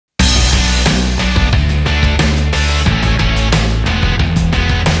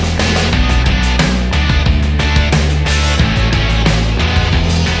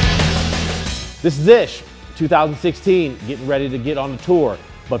This is Ish, 2016, getting ready to get on the tour.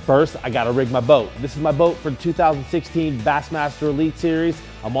 But first, I gotta rig my boat. This is my boat for the 2016 Bassmaster Elite Series.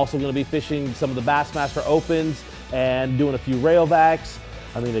 I'm also gonna be fishing some of the Bassmaster Opens and doing a few railbacks.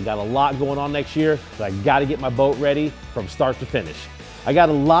 I mean, I got a lot going on next year, but I gotta get my boat ready from start to finish. I got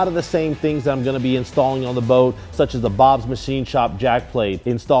a lot of the same things that I'm gonna be installing on the boat, such as the Bob's Machine Shop jack plate,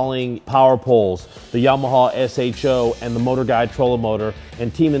 installing power poles, the Yamaha SHO, and the MotorGuide trolling motor,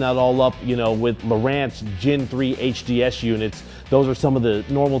 and teaming that all up, you know, with Lowrance Gen 3 HDS units. Those are some of the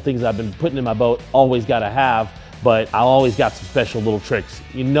normal things I've been putting in my boat, always gotta have, but I always got some special little tricks.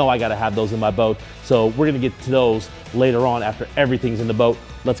 You know I gotta have those in my boat, so we're gonna get to those later on after everything's in the boat.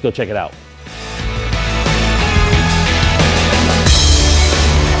 Let's go check it out.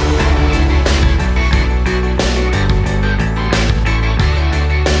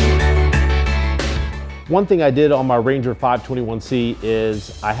 One thing I did on my Ranger 521C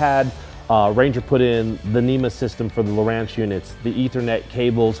is I had Ranger put in the NEMA system for the Lowrance units, the Ethernet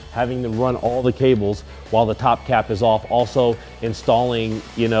cables, having them run all the cables while the top cap is off. Also installing,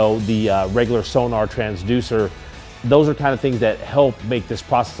 you know, the regular sonar transducer. Those are kind of things that help make this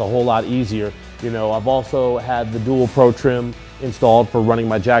process a whole lot easier. You know, I've also had the dual pro trim installed for running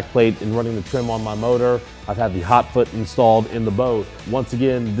my jack plate and running the trim on my motor. I've had the hot foot installed in the boat. Once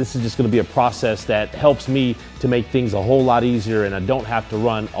again, this is just gonna be a process that helps me to make things a whole lot easier, and I don't have to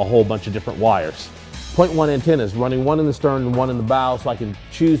run a whole bunch of different wires. 0.1 antennas, running one in the stern and one in the bow, so I can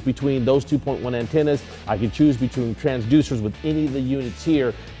choose between those 2.1 antennas. I can choose between transducers with any of the units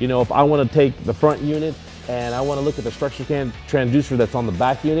here. You know, if I wanna take the front unit and I want to look at the structure transducer that's on the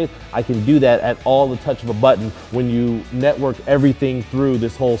back unit, I can do that at all the touch of a button when you network everything through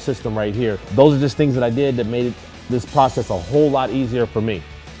this whole system right here. Those are just things that I did that made this process a whole lot easier for me.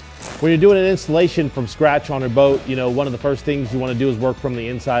 When you're doing an installation from scratch on your boat, you know, one of the first things you want to do is work from the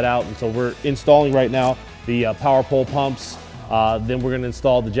inside out. And so we're installing right now the power pole pumps. Then we're going to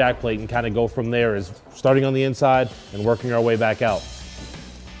install the jack plate and kind of go from there, is starting on the inside and working our way back out.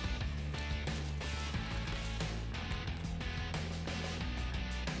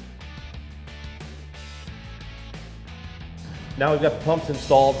 Now we've got the pumps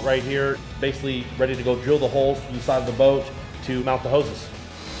installed right here, basically ready to go drill the holes through the side of the boat to mount the hoses.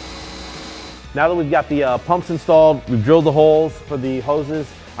 Now that we've got the pumps installed, we've drilled the holes for the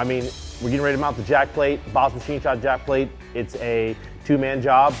hoses. I mean, we're getting ready to mount the jack plate, Bob's Machine Shop jack plate. It's a two-man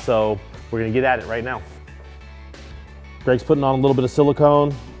job, so we're gonna get at it right now. Greg's putting on a little bit of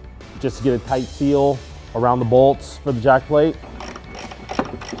silicone just to get a tight seal around the bolts for the jack plate.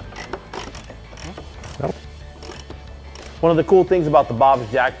 One of the cool things about the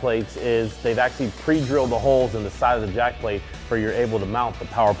Bob's jack plates is they've actually pre-drilled the holes in the side of the jack plate where you're able to mount the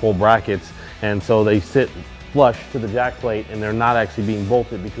power pole brackets. And so they sit flush to the jack plate and they're not actually being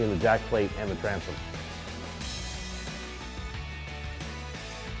bolted between the jack plate and the transom.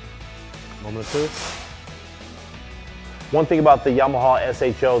 Moment or two. One thing about the Yamaha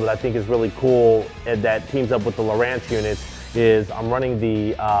SHO that I think is really cool and that teams up with the Lowrance units is I'm running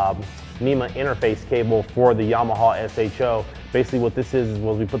the NEMA interface cable for the Yamaha SHO. Basically what this is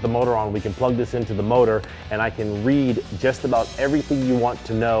when we put the motor on, we can plug this into the motor and I can read just about everything you want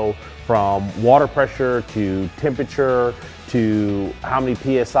to know, from water pressure to temperature to how many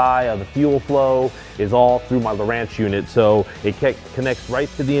PSI of the fuel flow, is all through my Lowrance unit. So it connects right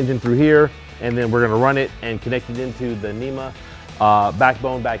to the engine through here, and then we're gonna run it and connect it into the NEMA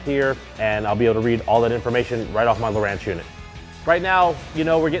backbone back here, and I'll be able to read all that information right off my Lowrance unit. Right now, you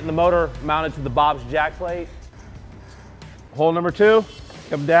know, we're getting the motor mounted to the Bob's jack plate. Hole number 2,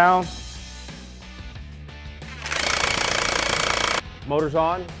 come down. Motor's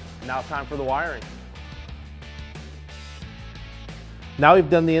on, now it's time for the wiring. Now we've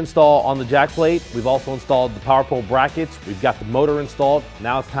done the install on the jack plate. We've also installed the power pole brackets. We've got the motor installed.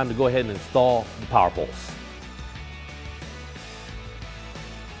 Now it's time to go ahead and install the power poles.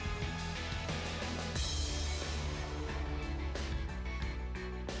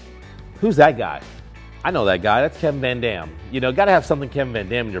 Who's that guy? I know that guy, that's Kevin Van Dam. You know, gotta have something Kevin Van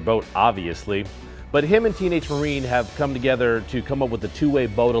Dam in your boat, obviously. But him and Teenage Marine have come together to come up with a two-way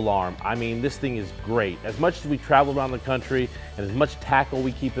boat alarm. I mean, this thing is great. As much as we travel around the country and as much tackle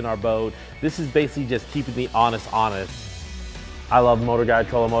we keep in our boat, this is basically just keeping the honest. I love MotorGuide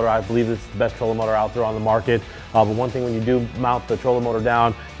trolling motor. I believe it's the best trolling motor out there on the market. But one thing when you do mount the trolling motor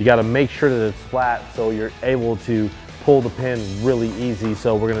down, you gotta make sure that it's flat so you're able to pull the pin really easy.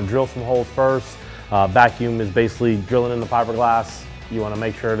 So we're gonna drill some holes first. Vacuum is basically drilling in the fiberglass. You wanna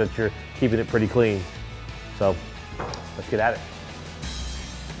make sure that you're keeping it pretty clean. So let's get at it.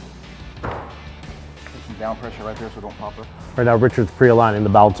 Put some down pressure right there so it don't pop up. Right now Richard's pre-aligning the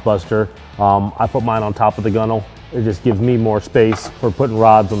bounce buster. I put mine on top of the gunnel. It just gives me more space for putting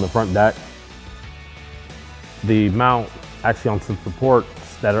rods on the front deck. The mount actually on some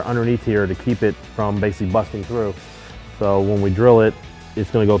supports that are underneath here to keep it from basically busting through. So when we drill it, it's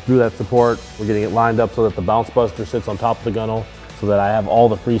going to go through that support. We're getting it lined up so that the bounce buster sits on top of the gunnel so that I have all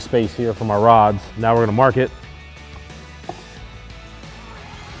the free space here for my rods. Now we're going to mark it.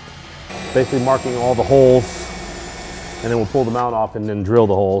 Basically marking all the holes, and then we'll pull the mount off and then drill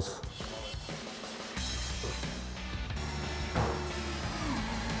the holes.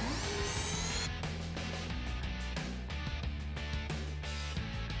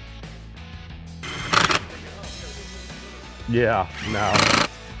 Yeah, no.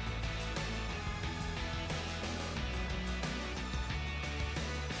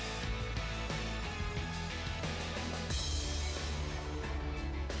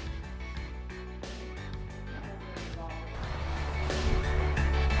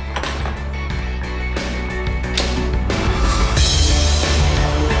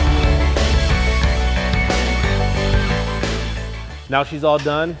 Now she's all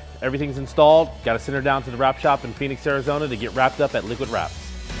done, everything's installed, got to send her down to the wrap shop in Phoenix, Arizona to get wrapped up at Liquid Wraps.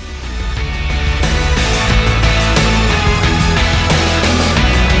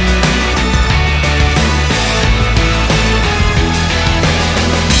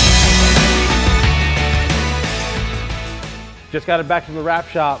 Just got it back from the wrap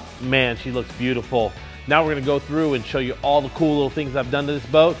shop. Man, she looks beautiful. Now we're gonna go through and show you all the cool little things I've done to this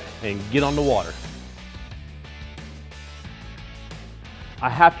boat and get on the water. I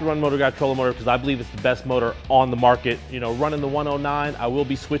have to run MotorGuide trolling motor because I believe it's the best motor on the market. You know, running the 109, I will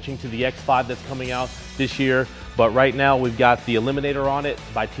be switching to the X5 that's coming out this year. But right now we've got the Eliminator on it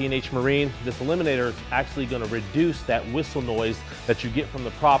by T&H Marine. This Eliminator is actually going to reduce that whistle noise that you get from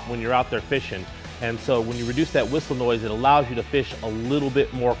the prop when you're out there fishing. And so when you reduce that whistle noise, it allows you to fish a little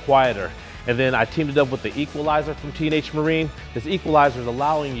bit more quieter. And then I teamed it up with the equalizer from T&H Marine. This equalizer is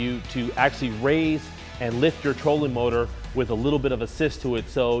allowing you to actually raise and lift your trolling motor with a little bit of assist to it,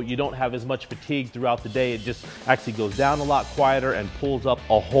 so you don't have as much fatigue throughout the day. It just actually goes down a lot quieter and pulls up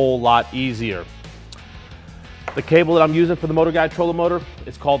a whole lot easier. The cable that I'm using for the MotorGuide trolling motor,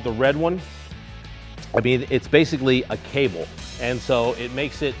 it's called the red one. I mean, it's basically a cable, and so it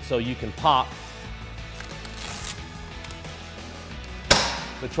makes it so you can pop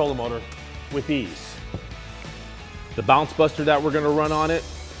the trolling motor with ease. The bounce buster that we're gonna run on it,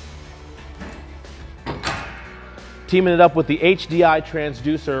 teaming it up with the HDI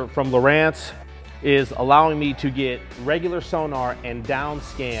transducer from Lowrance, is allowing me to get regular sonar and down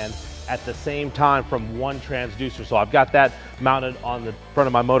scan at the same time from one transducer. So I've got that mounted on the front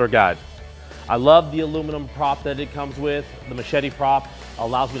of my MotorGuide. I love the aluminum prop that it comes with. The machete prop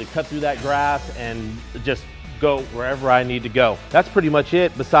allows me to cut through that grass and just go wherever I need to go. That's pretty much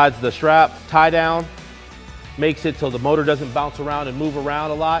it, besides the strap tie down makes it so the motor doesn't bounce around and move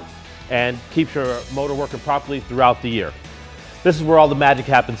around a lot, and keeps your motor working properly throughout the year. This is where all the magic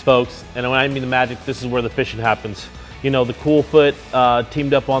happens, folks. And when I mean the magic, this is where the fishing happens. You know, the Cool Foot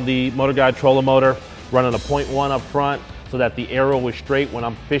teamed up on the MotorGuide trolling motor, running a 0.1 up front so that the arrow was straight when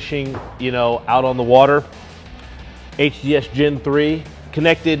I'm fishing, you know, out on the water. HDS Gen 3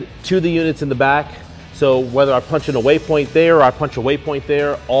 connected to the units in the back. So whether I punch in a waypoint there or I punch a waypoint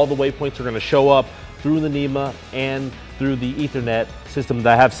there, all the waypoints are gonna show up through the NEMA and through the Ethernet system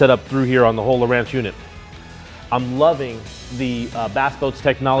that I have set up through here on the whole Lowrance unit. I'm loving the Bass Boats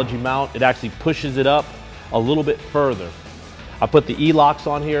technology mount. It actually pushes it up a little bit further. I put the E-locks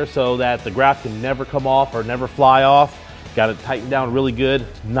on here so that the graph can never come off or never fly off. Got it tightened down really good,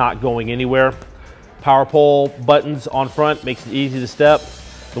 not going anywhere. Power pole buttons on front makes it easy to step.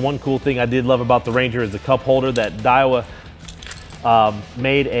 The one cool thing I did love about the Ranger is the cup holder that Daiwa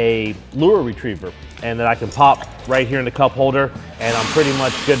made a lure retriever, and that I can pop right here in the cup holder, and I'm pretty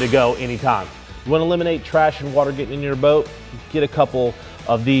much good to go anytime. You want to eliminate trash and water getting in your boat? Get a couple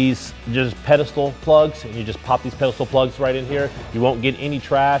of these just pedestal plugs, and you just pop these pedestal plugs right in here. You won't get any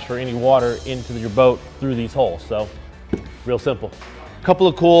trash or any water into your boat through these holes. So, real simple. A couple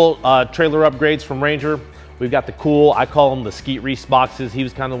of cool trailer upgrades from Ranger. We've got the cool, I call them the Skeet Reese boxes. He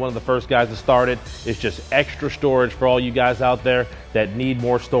was kind of one of the first guys that started. It's just extra storage for all you guys out there that need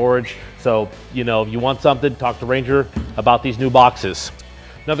more storage. So, you know, if you want something, talk to Ranger about these new boxes.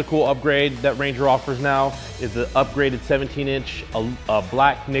 Another cool upgrade that Ranger offers now is the upgraded 17-inch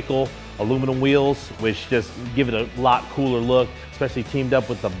black nickel aluminum wheels, which just give it a lot cooler look, especially teamed up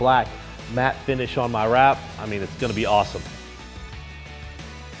with the black matte finish on my wrap. I mean, it's gonna be awesome.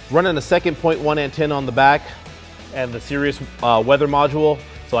 Running a second 0.1 antenna on the back and the Sirius weather module,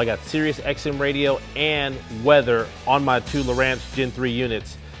 So I got Sirius XM radio and weather on my two Lowrance Gen 3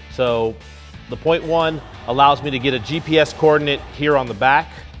 units. So the point one allows me to get a GPS coordinate here on the back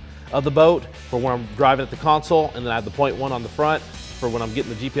of the boat for when I'm driving at the console, and then I have the point one on the front for when I'm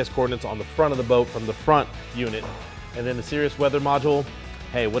getting the GPS coordinates on the front of the boat from the front unit. And then the Sirius weather module,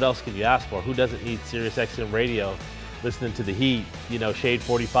 hey, what else can you ask for? Who doesn't need Sirius XM radio? Listening to the heat, you know, shade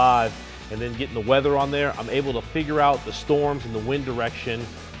 45, and then getting the weather on there, I'm able to figure out the storms and the wind direction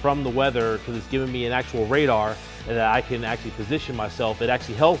from the weather because it's giving me an actual radar and that I can actually position myself. It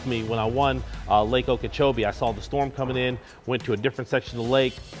actually helped me when I won Lake Okeechobee. I saw the storm coming in, went to a different section of the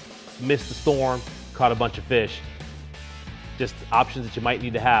lake, missed the storm, caught a bunch of fish. Just options that you might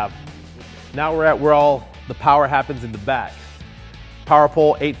need to have. Now we're at where all the power happens in the back. Power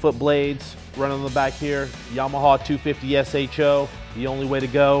pole, 8-foot blades, running on the back here. Yamaha 250 SHO, the only way to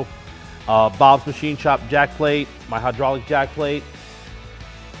go. Bob's Machine Shop jack plate, my hydraulic jack plate.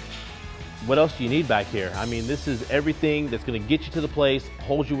 What else do you need back here? I mean, this is everything that's gonna get you to the place,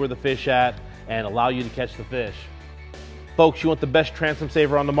 hold you where the fish at, and allow you to catch the fish. Folks, you want the best transom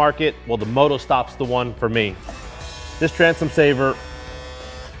saver on the market? Well, the MotoStop's the one for me. This transom saver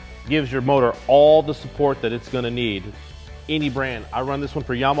gives your motor all the support that it's gonna need. Any brand. I run this one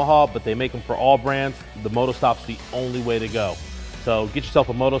for Yamaha, but they make them for all brands. The MotoStop's the only way to go. So get yourself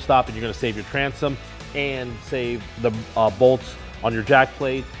a MotoStop and you're gonna save your transom and save the bolts on your jack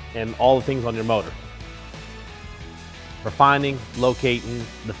plate and all the things on your motor. For finding, locating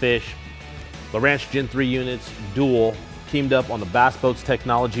the fish, Lowrance Gen 3 units, dual, teamed up on the Bass Boats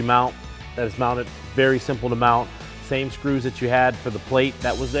technology mount that is mounted, very simple to mount. Same screws that you had for the plate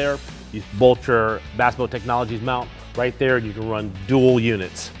that was there. You bolt your Bass Boat Technologies mount right there and you can run dual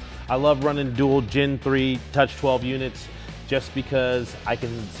units. I love running dual Gen 3 Touch 12 units just because I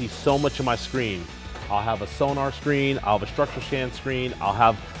can see so much of my screen. I'll have a sonar screen, I'll have a structural scan screen, I'll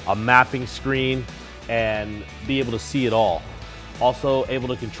have a mapping screen and be able to see it all. Also able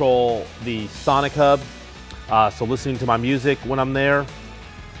to control the Sonic Hub, so listening to my music when I'm there.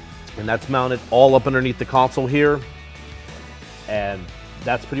 And that's mounted all up underneath the console here. And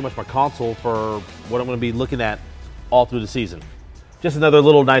that's pretty much my console for what I'm gonna be looking at all through the season. Just another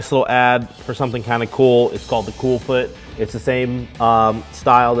nice little ad for something kind of cool. It's called the Cool Foot. It's the same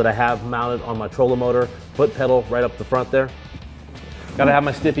style that I have mounted on my trolling motor, foot pedal right up the front there. Gotta have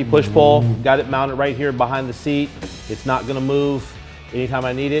my stiffy push pole. Got it mounted right here behind the seat. It's not gonna move anytime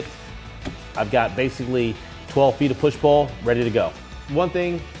I need it. I've got basically 12 feet of push pole ready to go. One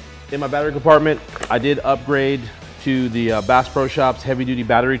thing in my battery compartment, I did upgrade to the Bass Pro Shops heavy duty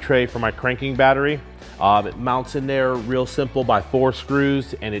battery tray for my cranking battery. It mounts in there real simple by 4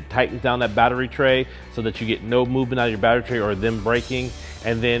 screws and it tightens down that battery tray so that you get no movement out of your battery tray or them breaking.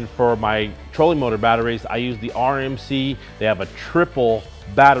 And then for my trolling motor batteries, I use the RMC. They have a triple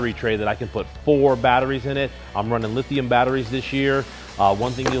battery tray that I can put 4 batteries in it. I'm running lithium batteries this year.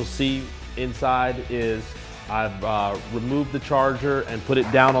 One thing you'll see inside is I've removed the charger and put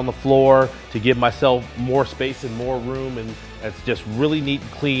it down on the floor to give myself more space and more room, and it's just really neat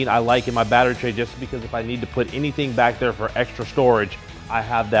and clean. I like in my battery tray just because if I need to put anything back there for extra storage, I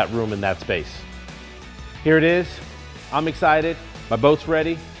have that room and that space. Here it is. I'm excited. My boat's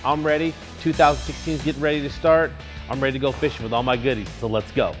ready. I'm ready. 2016 is getting ready to start. I'm ready to go fishing with all my goodies, so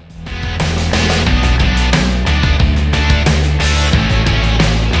let's go.